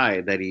Wilson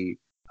died that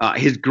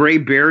his gray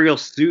burial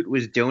suit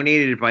was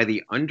donated by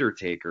the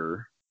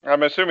Undertaker.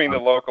 I'm assuming the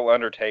local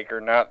Undertaker,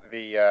 not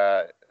the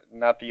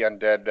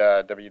undead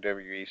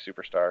WWE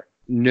superstar.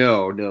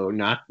 No,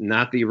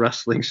 not the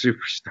wrestling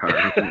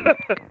superstar.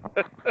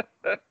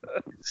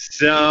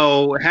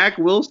 So Hack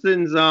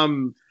Wilson's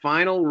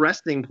final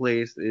resting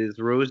place is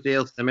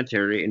Rosedale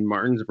Cemetery in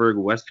Martinsburg,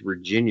 West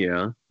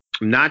Virginia.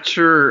 I'm not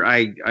sure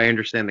I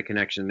understand the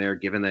connection there,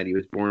 given that he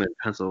was born in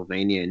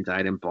Pennsylvania and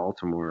died in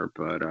Baltimore.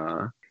 But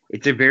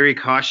it's a very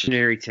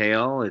cautionary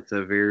tale. It's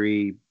a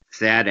very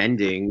sad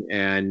ending.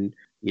 And,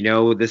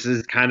 this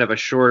is kind of a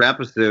short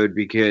episode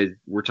because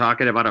we're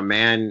talking about a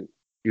man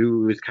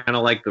who was kind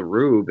of like the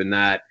Rube in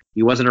that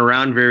he wasn't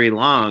around very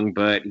long,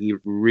 but he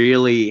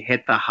really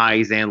hit the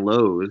highs and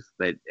lows.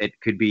 That it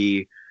could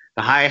be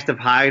the highest of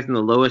highs and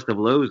the lowest of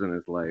lows in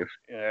his life.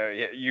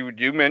 You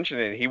do mention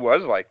it. He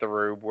was like the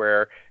Rube,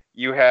 where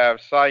you have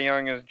Cy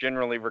Young is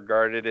generally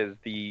regarded as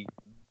the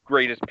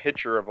greatest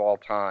pitcher of all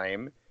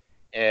time,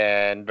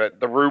 but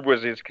the Rube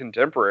was his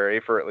contemporary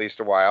for at least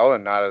a while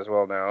and not as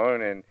well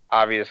known. And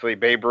obviously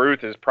Babe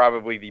Ruth is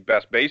probably the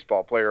best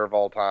baseball player of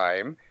all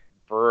time.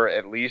 For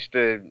at least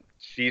a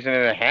season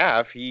and a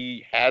half,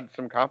 he had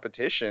some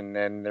competition,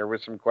 and there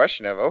was some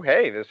question of, oh,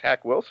 hey, this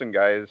Hack Wilson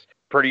guy is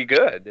pretty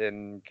good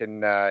and can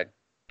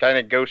kind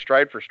of go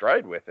stride for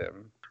stride with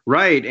him.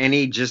 Right, and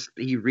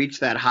he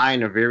reached that high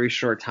in a very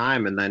short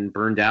time and then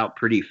burned out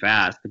pretty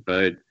fast.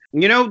 But,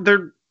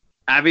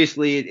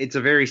 obviously it's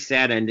a very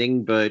sad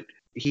ending, but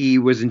he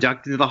was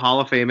inducted to the Hall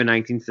of Fame in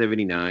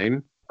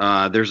 1979.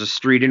 There's a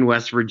street in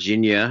West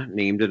Virginia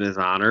named in his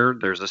honor.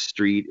 There's a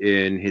street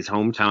in his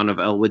hometown of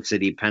Elwood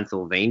City,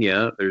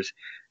 Pennsylvania. There's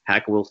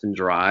Hack Wilson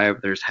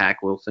Drive. There's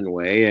Hack Wilson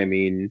Way. I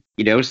mean,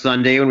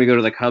 Sunday when we go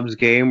to the Cubs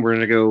game, we're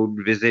going to go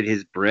visit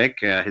his brick.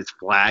 His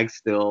flag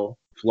still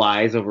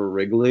flies over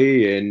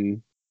Wrigley.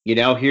 And,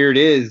 here it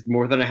is,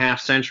 more than a half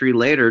century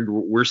later,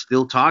 we're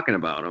still talking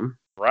about him.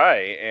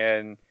 Right.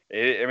 And,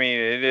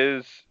 it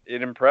is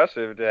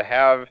impressive to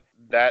have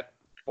that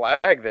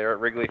flag there at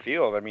Wrigley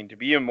Field. I mean, to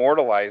be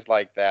immortalized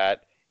like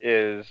that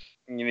is,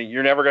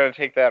 you're never going to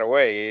take that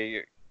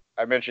away.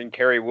 I mentioned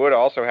Kerry Wood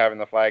also having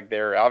the flag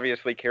there.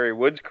 Obviously, Kerry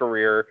Wood's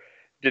career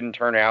didn't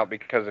turn out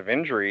because of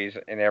injuries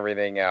and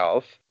everything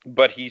else,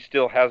 but he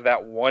still has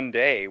that one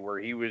day where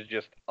he was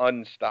just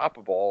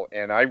unstoppable.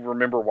 And I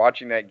remember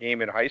watching that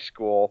game in high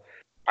school.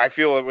 I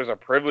feel it was a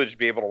privilege to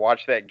be able to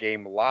watch that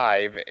game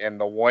live, and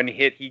the one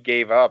hit he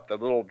gave up, the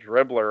little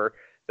dribbler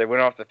that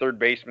went off the third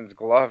baseman's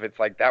glove, it's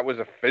like that was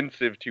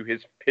offensive to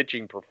his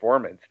pitching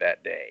performance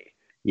that day.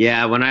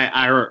 Yeah,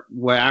 I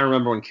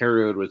remember when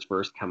Kerry Wood was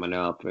first coming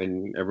up,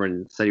 and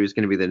everyone said he was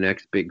going to be the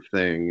next big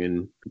thing.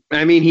 And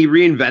he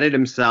reinvented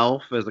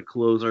himself as a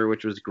closer,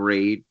 which was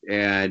great.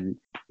 And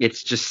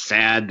it's just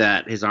sad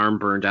that his arm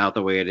burned out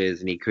the way it is,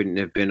 and he couldn't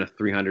have been a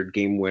 300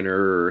 game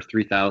winner or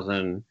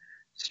 3,000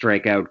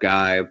 strikeout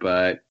guy.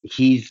 But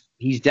he's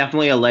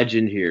definitely a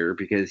legend here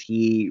because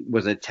he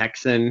was a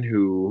Texan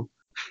who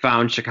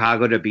found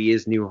Chicago to be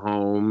his new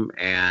home,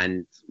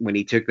 and when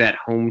he took that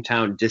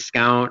hometown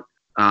discount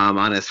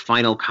on his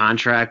final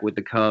contract with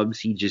the Cubs,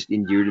 he just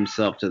endeared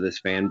himself to this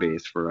fan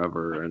base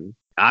forever. And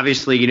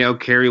obviously,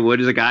 Kerry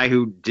Wood is a guy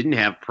who didn't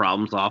have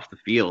problems off the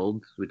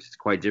field, which is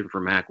quite different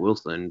from Hack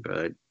Wilson.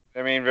 But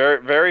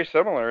very, very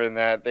similar in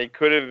that they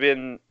could have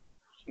been,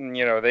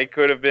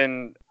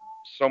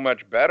 so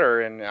much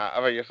better. And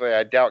obviously,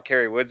 I doubt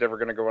Kerry Wood's ever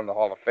going to go in the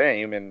Hall of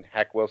Fame, and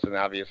Hack Wilson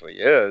obviously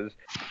is.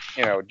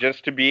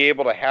 Just to be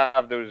able to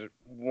have those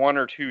one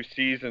or two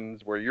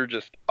seasons where you're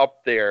just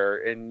up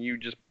there and you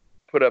just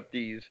put up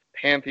these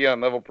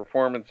Pantheon level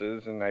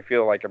performances, and I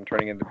feel like I'm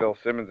turning into Bill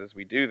Simmons as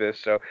we do this.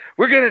 So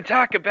we're going to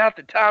talk about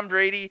the Tom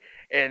Brady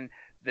and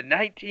the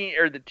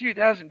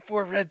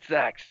 2004 Red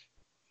Sox.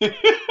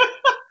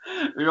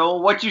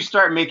 Once you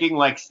start making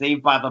like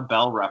Saved by the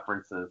Bell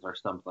references or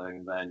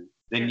something, then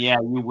yeah,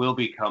 you will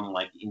become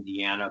like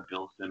Indiana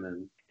Bill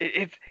Simmons.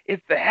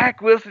 It's the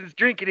Hack Wilson's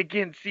Drinking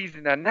Again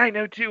season on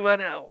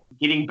 90210.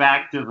 Getting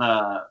back to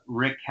the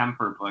Rick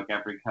Kemper book,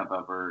 Every Cub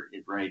Ever,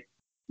 is right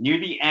near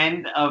the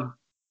end of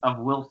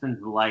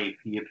Wilson's life.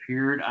 He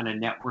appeared on a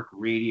network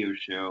radio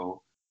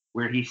show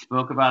where he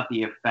spoke about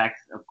the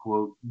effects of,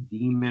 quote,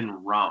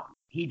 demon rum.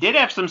 He did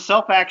have some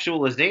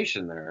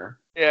self-actualization there.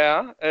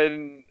 Yeah,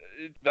 and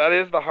that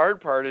is the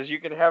hard part, is you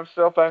can have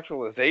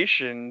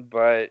self-actualization,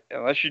 but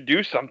unless you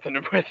do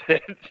something with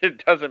it,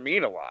 it doesn't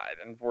mean a lot,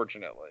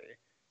 unfortunately.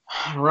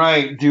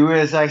 Right, do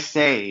as I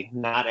say,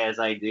 not as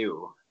I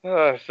do.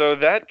 So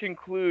that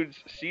concludes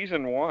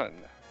season 1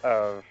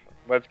 of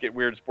Let's Get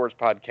Weird Sports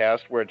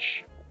Podcast,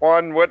 which,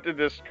 Juan, what did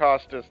this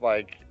cost us,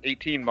 like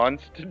 18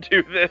 months to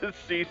do this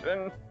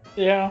season?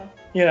 Yeah,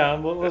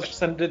 we'll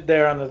just end it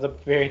there on the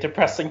very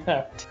depressing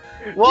note.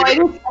 Well, I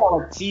didn't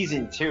call it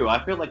season 2.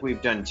 I feel like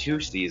we've done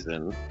 2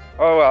 seasons.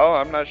 Oh, well,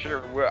 I'm not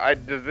sure.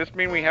 Does this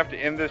mean we have to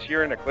end this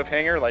year in a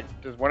cliffhanger? Like,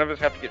 does one of us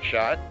have to get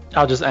shot?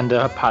 I'll just end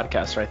a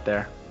podcast right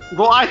there.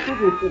 Well, I think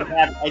we should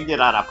have ended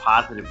on a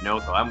positive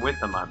note, though. I'm with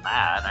them on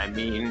that. I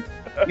mean,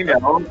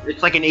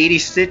 it's like an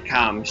 80s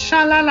sitcom.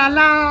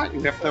 Sha-la-la-la.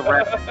 You have to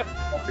wrap it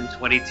up in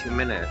 22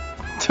 minutes.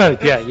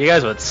 Yeah, you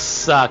guys would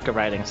suck at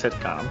writing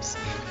sitcoms.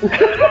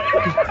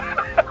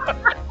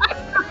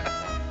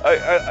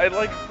 I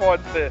like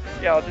Quad to,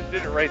 I'll just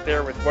end it right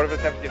there with one of us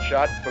have to get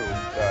shot. Boom,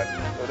 done.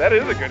 So that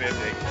is a good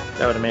ending.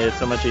 That would have made it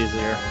so much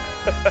easier.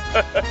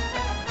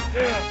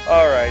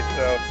 All right,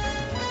 so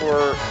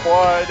for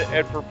Quad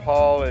and for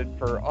Paul and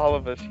for all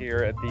of us here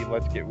at the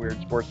Let's Get Weird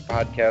Sports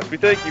Podcast, we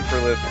thank you for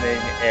listening.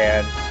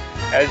 And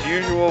as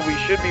usual, we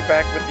should be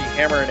back with the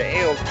Hammer and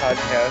Ales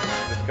podcast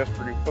to discuss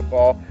Purdue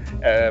football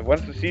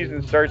once the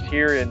season starts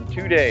here in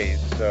 2 days.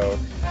 So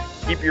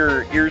keep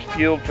your ears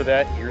peeled for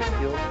that. Ears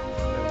peeled?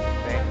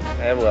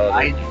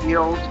 Eyes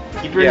peeled.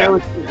 Keep your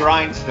nose to the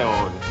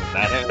grindstone.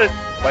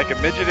 Like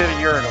a midget in a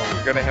urinal,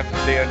 you're going to have to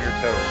stay on your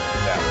toes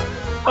with that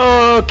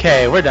one.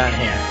 Okay, we're done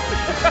here.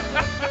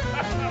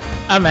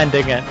 I'm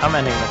ending it. I'm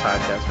ending the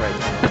podcast right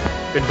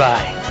now.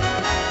 Goodbye.